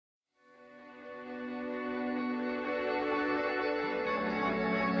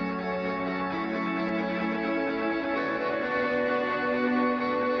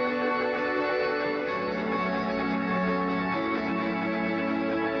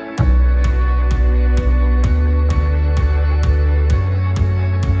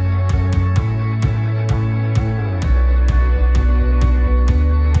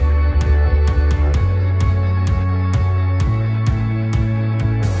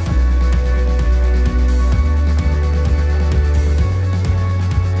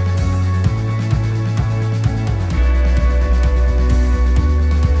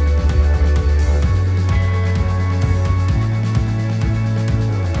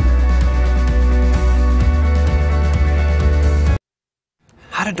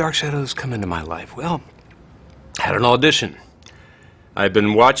did Dark Shadows come into my life? Well, I had an audition. I'd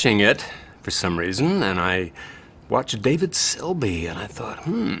been watching it for some reason, and I watched David Selby, and I thought,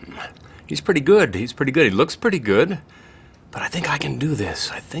 he's pretty good. He's pretty good. He looks pretty good. But I think I can do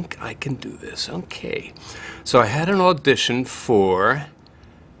this. I think I can do this. Okay. So I had an audition for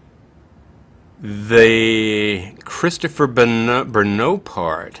the Christopher Bernot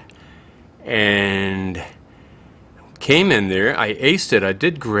part, and came in there. I aced it. I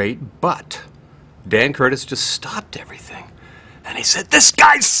did great, but Dan Curtis just stopped everything. And he said, "This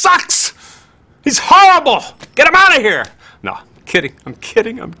guy sucks! He's horrible! Get him out of here!" No, I'm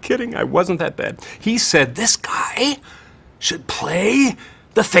kidding. I wasn't that bad. He said, "This guy should play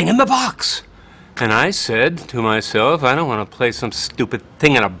the thing in the box." And I said to myself, I don't want to play some stupid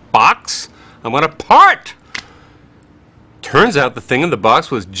thing in a box. I want a part. Turns out the thing in the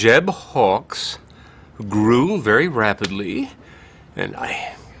box was Jeb Hawkes, who grew very rapidly, and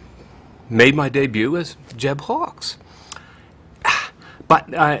I made my debut as Jeb Hawkes. But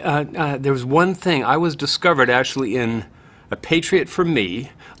there was one thing. I was discovered actually in A Patriot for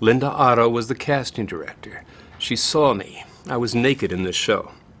Me. Linda Otto was the casting director. She saw me. I was naked in this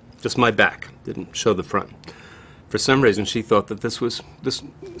show. Just my back. Didn't show the front. For some reason, she thought that this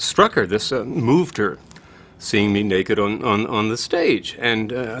struck her. This moved her, seeing me naked on the stage.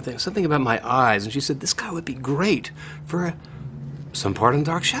 And I think something about my eyes. And she said, "This guy would be great for some part in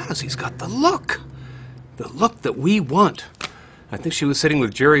Dark Shadows. He's got the look that we want." I think she was sitting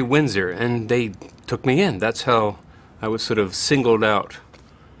with Jerry Windsor, and they took me in. That's how I was sort of singled out.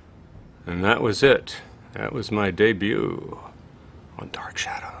 And that was it. That was my debut on Dark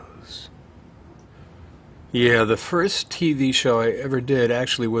Shadows. Yeah, the first TV show I ever did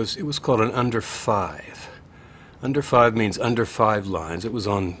actually was called an Under 5. Under 5 means under 5 lines. It was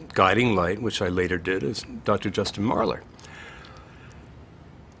on Guiding Light, which I later did as Dr. Justin Marler.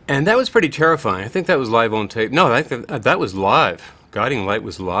 And that was pretty terrifying. I think that was live on tape. No, I think that was live. Guiding Light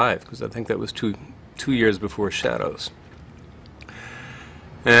was live, because I think that was two years before Shadows.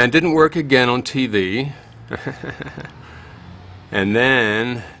 And it didn't work again on TV. And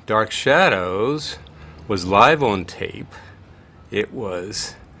then Dark Shadows was live on tape. It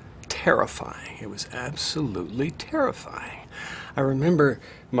was terrifying. It was absolutely terrifying. I remember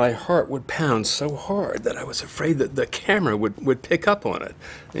my heart would pound so hard that I was afraid that the camera would pick up on it.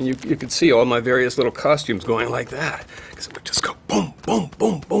 And you could see all my various little costumes going like that, because it would just go boom, boom,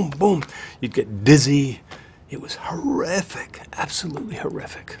 boom, boom, boom. You'd get dizzy. It was horrific, absolutely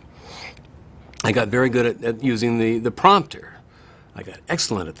horrific. I got very good at using the prompter. I got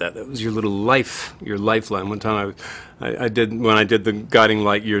excellent at that. That was your little your lifeline. One time when I did the Guiding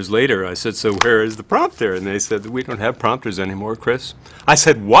Light years later, I said, "So where is the prompter?" And they said, "We don't have prompters anymore, Chris." I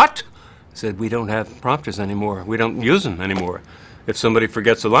said, "What?" I said, "We don't have prompters anymore. We don't use them anymore. If somebody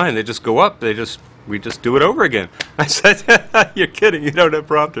forgets a line, they just go up. We just do it over again." I said, "You're kidding. You don't have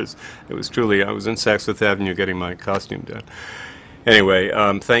prompters." It was truly, I was in Saks Fifth Avenue getting my costume done. Anyway,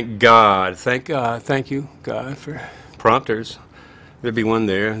 thank God. Thank you, God, for prompters. There'd be one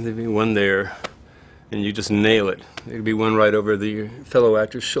there, there'd be one there, and you just nail it. There'd be one right over the fellow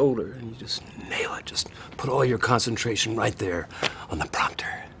actor's shoulder, and you just nail it. Just put all your concentration right there on the prompter.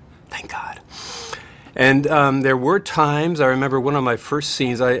 Thank God. And there were times, I remember one of my first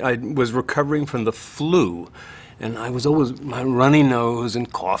scenes, I was recovering from the flu, and I was always, my runny nose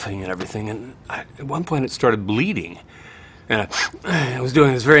and coughing and everything, and at one point it started bleeding. And I was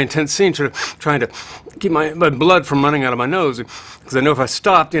doing this very intense scene, trying to keep my blood from running out of my nose, because I know if I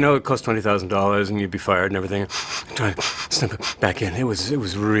stopped, it cost $20,000 and you'd be fired and everything. Trying to snip it back in. It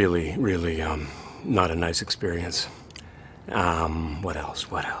was really, really not a nice experience. What else?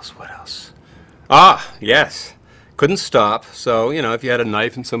 Ah, yes. Couldn't stop. So, if you had a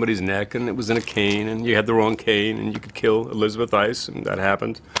knife in somebody's neck and it was in a cane and you had the wrong cane and you could kill Elizabeth Ice, and that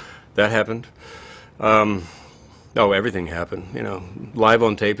happened. Oh, everything happened. Live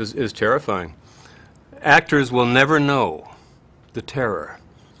on tape is terrifying. Actors will never know the terror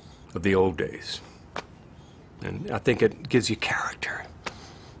of the old days. And I think it gives you character.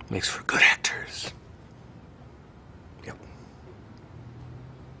 Makes for good actors. Yep.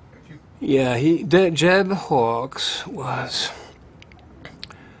 Yeah, Jeb Hawkes was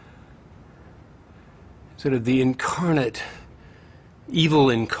sort of the evil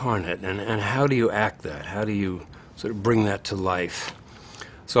incarnate. And how do you act that? How do you sort of bring that to life?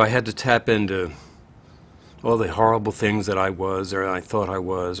 So I had to tap into all the horrible things that I was, or I thought I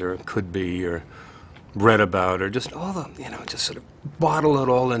was, or could be, or read about, or just all the, just sort of bottle it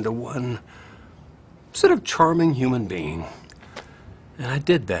all into one sort of charming human being. And I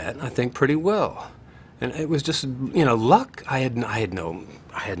did that, I think, pretty well. And it was just, you know, luck. I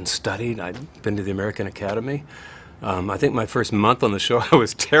hadn't studied. I'd been to the American Academy. I think my first month on the show, I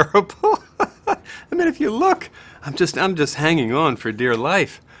was terrible. I mean, if you look, I'm just hanging on for dear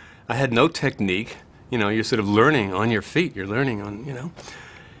life. I had no technique. You know, you're sort of learning on your feet. You're learning on, you know.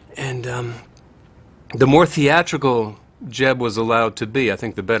 And the more theatrical Jeb was allowed to be, I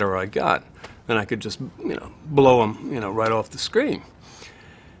think the better I got. Then I could just, you know, blow him, you know, right off the screen.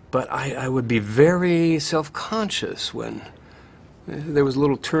 But I would be very self-conscious when there was a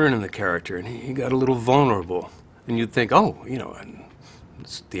little turn in the character and he got a little vulnerable. And you'd think, oh, you know,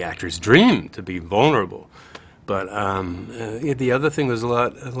 it's the actor's dream to be vulnerable. But the other thing was a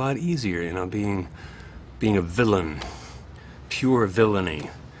lot easier, you know, being a villain, pure villainy.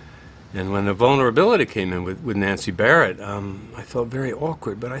 And when the vulnerability came in with Nancy Barrett, I felt very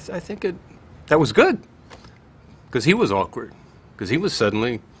awkward. But I think that was good, because he was awkward, because he was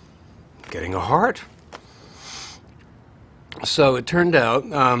suddenly getting a heart. So it turned out,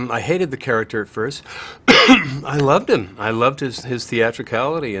 I hated the character at first. I loved him. I loved his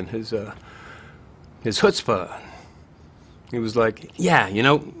theatricality and his chutzpah. He was like, yeah, you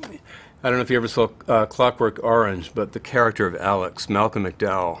know, I don't know if you ever saw Clockwork Orange, but the character of Alex, Malcolm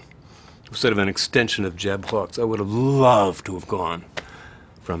McDowell, was sort of an extension of Jeb Hawkes. I would have loved to have gone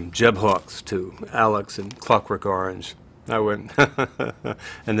from Jeb Hawkes to Alex in Clockwork Orange. I went,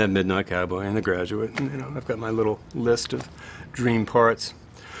 and then Midnight Cowboy and The Graduate. And, you know, I've got my little list of dream parts.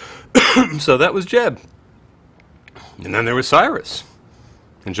 So that was Jeb. And then there was Cyrus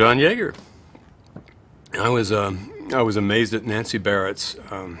and John Yeager. I was amazed at Nancy Barrett's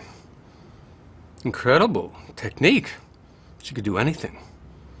incredible technique. She could do anything.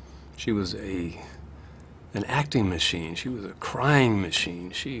 She was an acting machine. She was a crying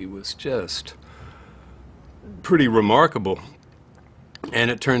machine. She was just pretty remarkable. And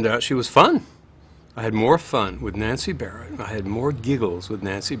it turned out she was fun. I had more fun with Nancy Barrett. I had more giggles with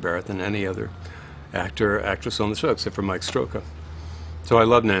Nancy Barrett than any other actor or actress on the show, except for Mike Stroka. So I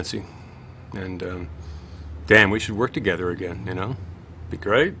love Nancy. And damn, we should work together again, you know? Be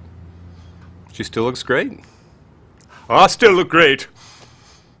great. She still looks great. I still look great.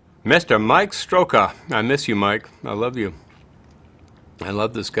 Mr. Mike Stroka. I miss you, Mike. I love you. I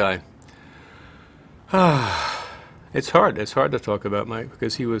love this guy. It's hard. It's hard to talk about Mike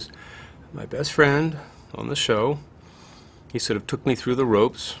because he was my best friend on the show. He sort of took me through the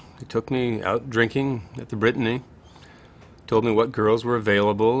ropes. He took me out drinking at the Brittany, told me what girls were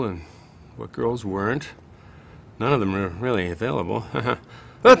available and what girls weren't. None of them were really available.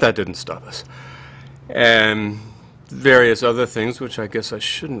 But that didn't stop us. And various other things, which I guess I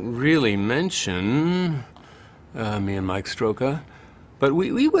shouldn't really mention, me and Mike Stroka. But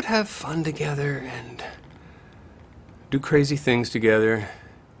we would have fun together and do crazy things together.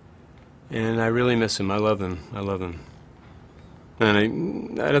 And I really miss him. I love him. I love him.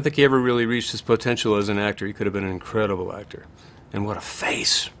 And I don't think he ever really reached his potential as an actor. He could have been an incredible actor. And what a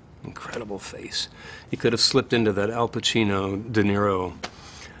face. Incredible face. He could have slipped into that Al Pacino, De Niro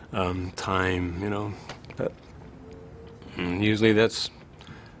time, you know. But usually that's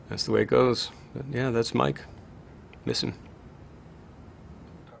the way it goes. But yeah, that's Mike. Miss him.